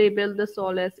they have labeled the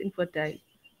soil as infertile.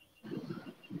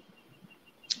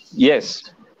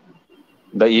 Yes,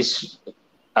 the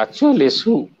actual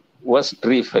issue was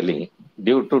tree felling.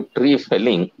 Due to tree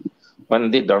felling,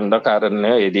 when the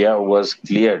Dandakaranya area was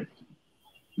cleared,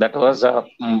 that was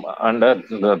under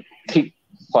the thick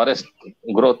forest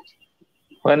growth.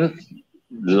 When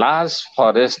large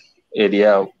forest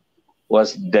area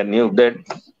was denuded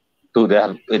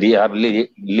to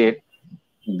rehabilitate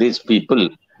these people,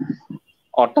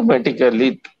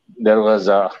 automatically there was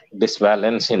a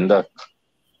disbalance in the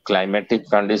climatic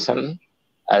condition,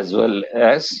 as well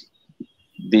as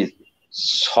the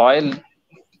soil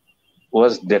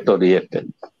was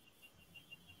deteriorated.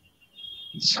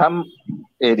 Some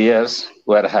areas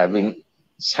were having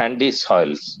sandy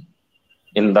soils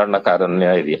in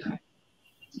Dandakaranya area.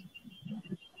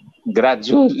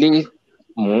 Gradually,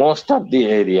 most of the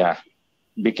area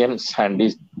became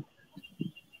sandy,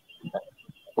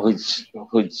 which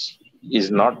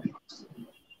is not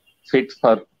fit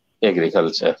for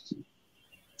agriculture.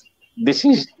 This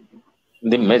is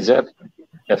the major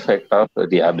effect of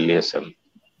rehabilitation.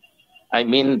 I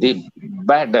mean the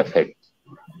bad effect,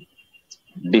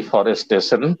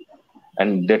 deforestation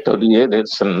and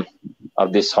deterioration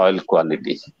of the soil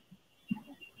quality.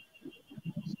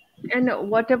 And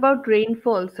what about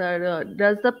rainfall, sir?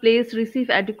 Does the place receive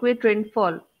adequate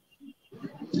rainfall?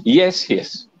 Yes,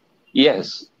 yes,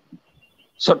 yes.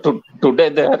 So today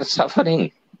they are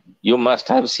suffering. You must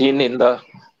have seen in the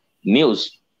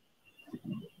news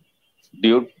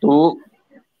due to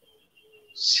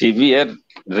severe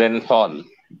rainfall.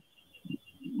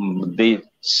 The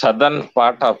southern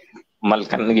part of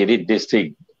Malkangiri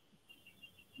district,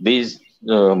 these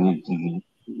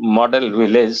model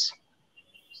village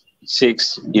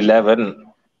 6, 11,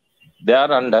 they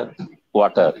are under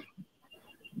water.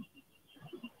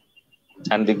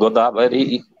 And the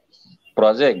Godavari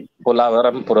project,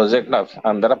 Polavaram project of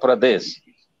Andhra Pradesh,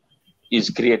 is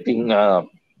creating a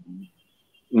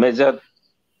major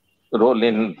role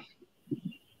in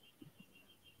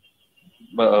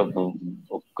uh,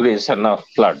 creation of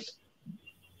flood.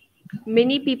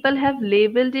 Many people have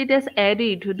labeled it as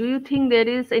arid. Do you think there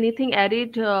is anything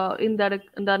arid in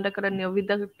Dandakaranya with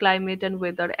the climate and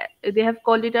weather? They have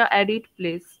called it a arid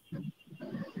place.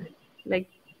 Like,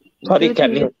 do Sorry, you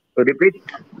can think you repeat?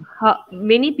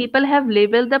 many people have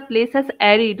labeled the place as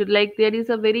arid? Like there is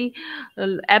a very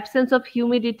absence of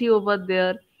humidity over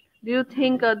there. Do you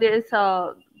think there is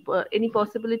any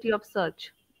possibility of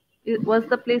such? Was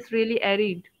the place really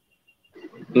arid?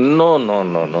 No, no,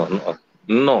 no, no, no,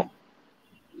 no,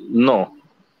 no.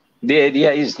 The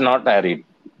area is not arid.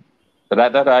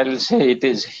 Rather, I'll say it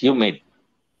is humid.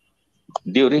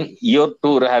 During your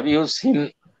tour, have you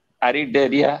seen arid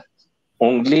area?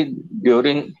 Only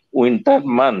during winter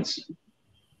months,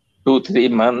 2, 3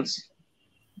 months,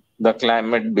 the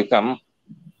climate become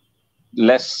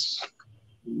less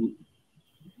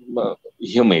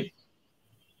humid.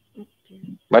 Okay.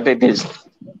 But it is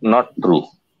not true.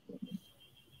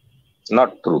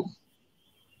 Not true.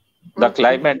 The Okay.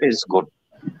 climate is good.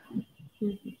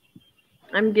 Mhm.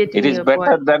 I'm It getting is your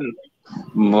point. better than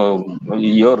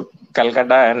your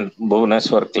Calcutta and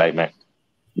Bhubaneswar climate.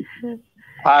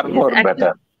 Far Yes, more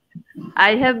actually, better.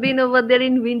 I have been over there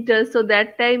in winter, so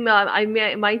that time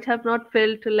might have not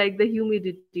felt like the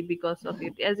humidity because of it.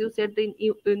 As you said,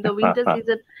 in the winter season,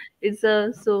 it's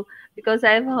so because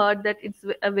I've heard that it's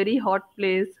a very hot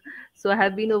place, so I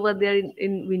have been over there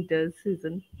in winter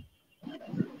season.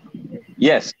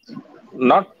 Yes,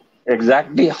 not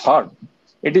exactly hot.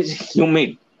 It is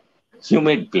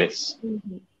humid place.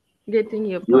 Mhm. Getting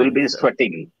your You will point, be sir.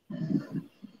 sweating.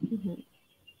 Mhm.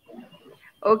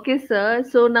 Okay, sir.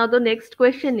 So now the next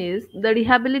question is the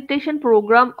rehabilitation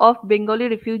program of Bengali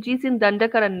refugees in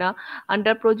Dandakaranya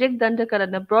under Project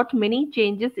Dandakaranya brought many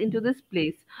changes into this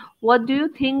place. What do you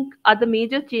think are the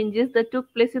major changes that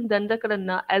took place in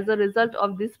Dandakaranya as a result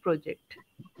of this project?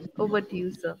 Over to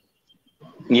you, sir.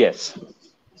 Yes.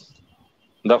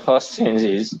 The first change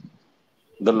is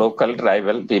the local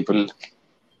tribal people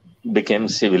became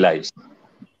civilized.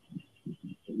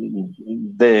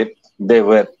 They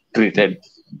were treated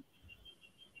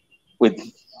with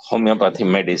homeopathy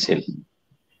medicine.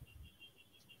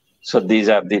 So these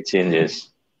are the changes.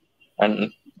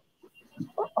 And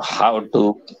how to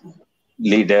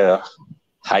lead a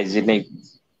hygienic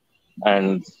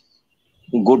and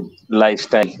good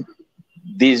lifestyle.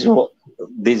 These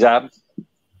these are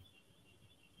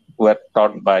were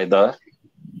taught by the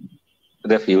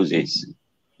refugees,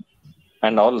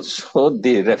 and also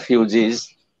the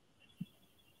refugees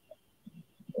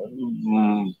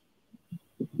mm,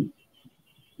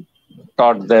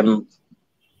 taught them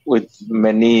with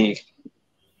many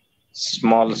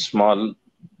small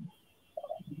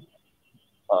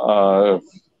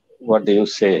what do you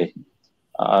say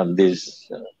this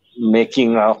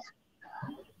making of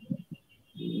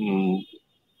mm,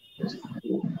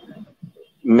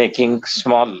 making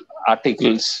small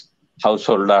articles,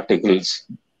 household articles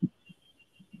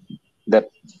that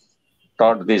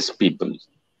taught these people.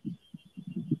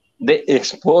 They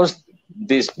exposed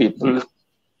these people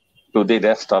to the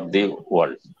rest of the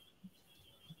world.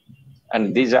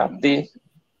 And these are the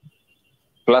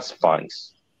plus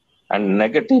points. And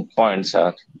negative points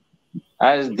are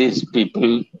as these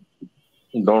people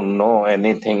don't know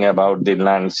anything about the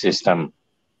land system.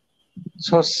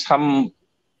 So some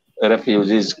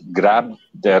refugees grabbed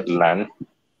their land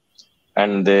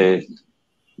and they,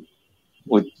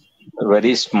 with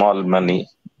very small money,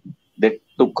 they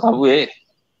took away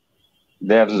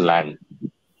their land.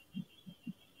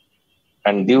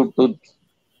 And due to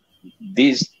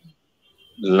this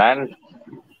land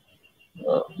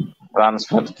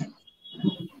transfer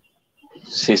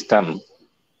system,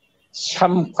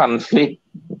 some conflict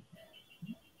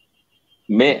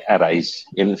may arise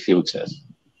in future,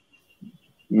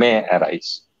 may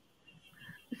arise.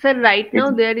 Sir, right It,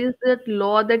 now there is that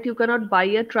law that you cannot buy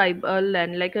a tribal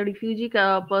land, like a refugee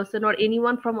person or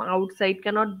anyone from outside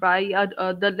cannot buy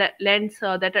the lands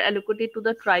that are allocated to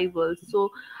the tribals. So,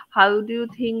 how do you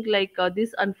think like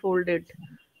this unfolded?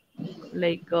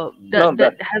 Like no, that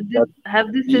that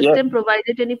have this yes, system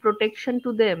provided any protection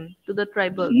to them, to the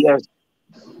tribals? yes,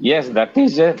 yes, that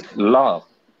is a law.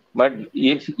 But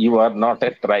if you are not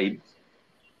a tribe,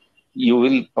 you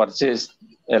will purchase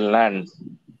a land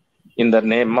in the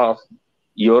name of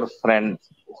your friend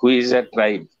who is a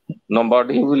tribe.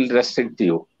 Nobody will restrict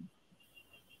you.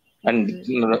 And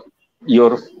Okay.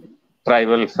 your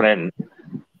tribal friend,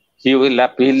 he will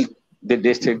appeal the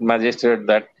district magistrate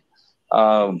that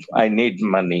I need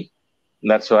money.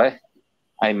 That's why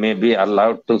I may be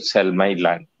allowed to sell my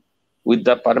land. With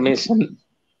the permission,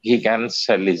 he can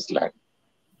sell his land.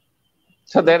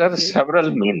 So there are Okay.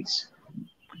 several means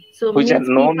So which are means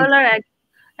known. people are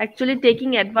actually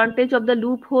taking advantage of the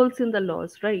loopholes in the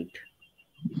laws, right?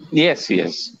 Yes,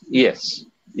 yes, yes,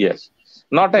 yes.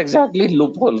 Not exactly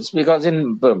loopholes because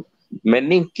in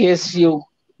many cases you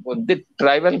the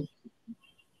tribal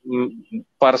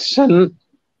person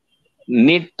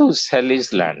need to sell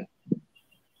his land.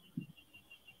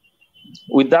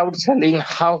 Without selling,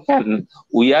 how can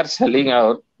we are selling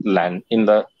our land in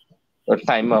the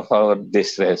time of our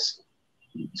distress?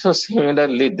 So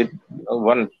similarly, the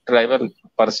one tribal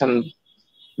person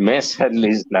may sell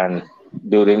his land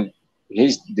during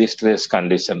his distress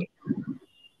condition.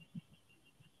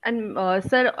 And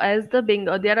sir, as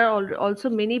there are also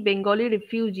many Bengali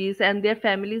refugees, and their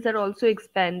families are also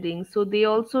expanding. So they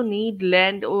also need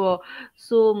land. Or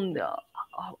so,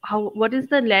 how what is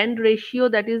the land ratio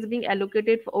that is being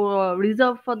allocated for, or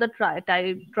reserved for the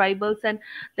tribals and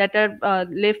that are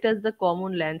left as the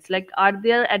common lands? Like, are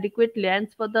there adequate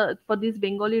lands for these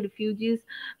Bengali refugees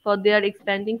for their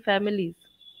expanding families?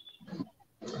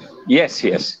 Yes,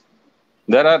 yes,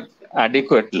 there are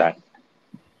adequate land.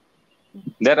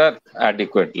 There are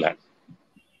adequate land.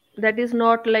 That is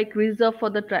not like reserved for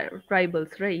the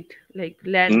tribals, right? Like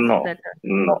lands No, that are.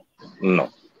 no, no.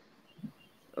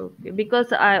 Okay,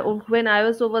 because when I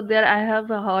was over there, I have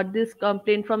heard this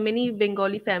complaint from many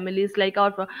Bengali families. Like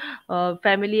our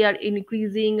family are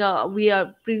increasing. We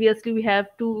have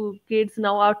two kids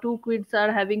now. Our two kids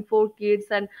are having four kids,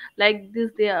 and like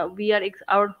this,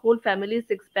 our whole family is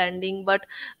expanding. But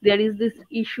there is this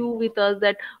issue with us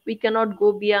that we cannot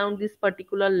go beyond this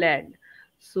particular land.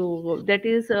 So that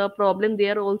is a problem they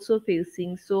are also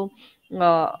facing. So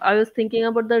I was thinking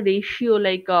about the ratio.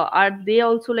 Like, are they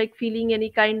also like feeling any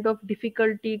kind of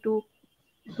difficulty to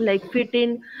like fit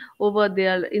in over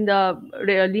there in the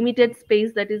limited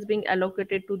space that is being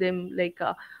allocated to them? Like,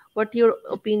 what your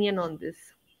opinion on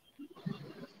this?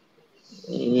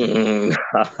 Mm,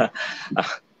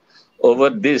 over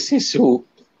this issue,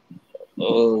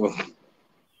 uh,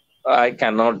 I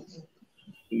cannot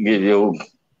give you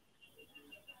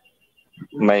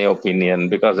my opinion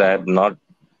because I am not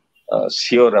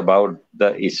sure about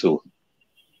the issue.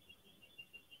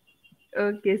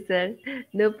 Okay, sir.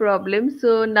 No problem.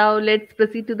 So now let's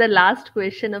proceed to the last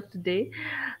question of today.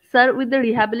 Sir, with the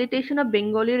rehabilitation of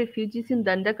Bengali refugees in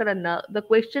Dandakaranya, the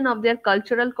question of their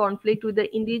cultural conflict with the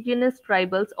indigenous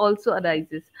tribals also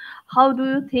arises. How do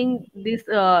you think this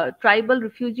tribal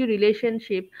refugee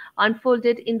relationship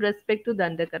unfolded in respect to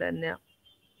Dandakaranya?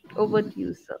 Over to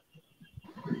you, sir.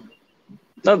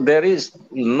 Now, there is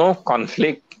no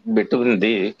conflict between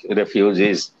the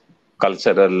refugees'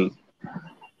 cultural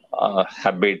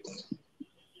habit.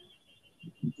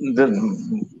 The,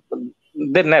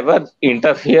 they never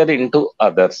interfere into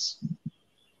others.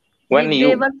 When Did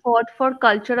they you ever fought for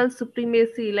cultural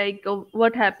supremacy? Like,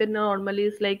 what happened normally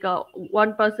is like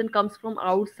one person comes from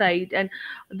outside, and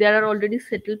there are already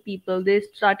settled people. They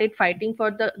started fighting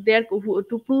for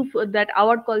to prove that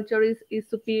our culture is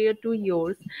superior to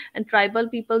yours. And tribal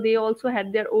people, they also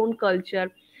had their own culture,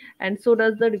 and so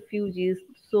does the refugees.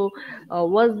 So,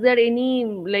 was there any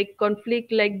like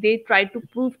conflict? Like they tried to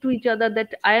prove to each other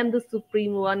that I am the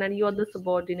supreme one and you are the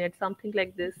subordinate, something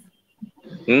like this.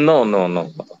 no, no, no,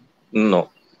 no.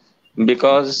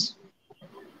 because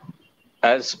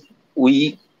as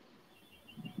we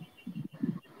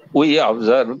we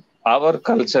observe, our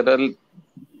cultural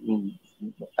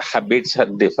habits are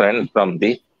different from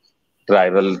the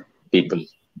tribal people.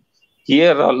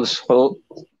 Here also,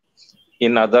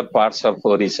 in other parts of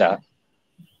Orissa,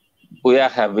 we are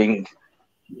having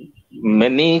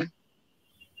many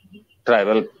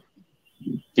tribal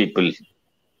people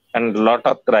and lot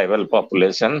of tribal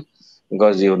population,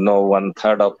 because you know one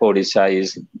third of Odisha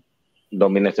is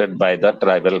dominated by the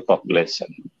tribal population.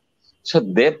 So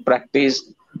they practice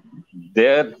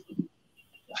their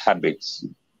habits,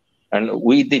 and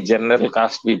we, the general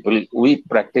caste people, we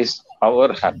practice our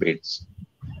habits,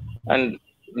 and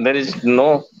there is no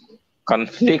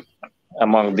conflict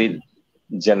among the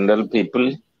general people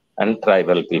and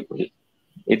tribal people.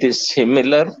 It is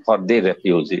similar for the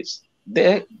refugees.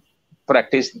 They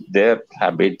practice their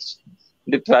habits.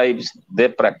 The tribes, they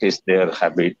practice their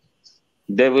habit.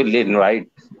 They will invite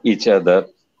each other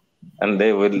and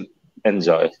they will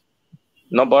enjoy.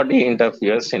 Nobody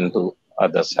interferes into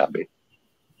others' habit.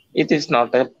 It is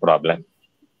not a problem.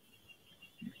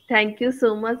 Thank you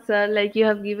so much, sir. Like you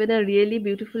have given a really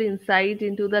beautiful insight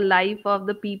into the life of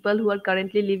the people who are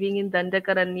currently living in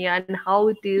Dandakaranya and how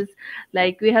it is. Like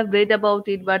we have read about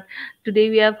it, but today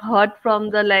we have heard from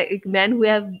the like men who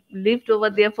have lived over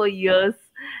there for years,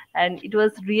 and it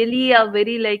was really a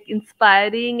very like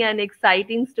inspiring and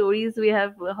exciting stories we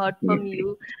have heard from Okay.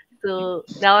 you. So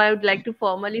now I would like to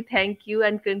formally thank you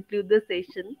and conclude the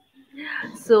session.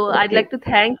 So I'd Okay. like to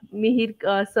thank Mihir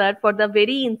sir for the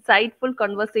very insightful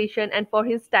conversation and for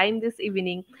his time this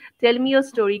evening. Tell Me Your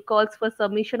Story calls for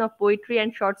submission of poetry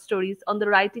and short stories on the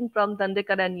writing from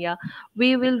Dandakaranya.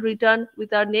 We will return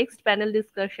with our next panel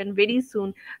discussion very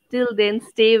soon. Till then,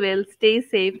 stay well, stay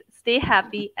safe, stay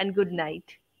happy, and good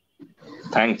night.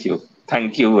 Thank you.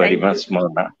 Thank you very Thank you. much,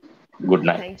 Mona. Good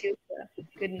night. Thank you, sir.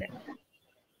 Good night.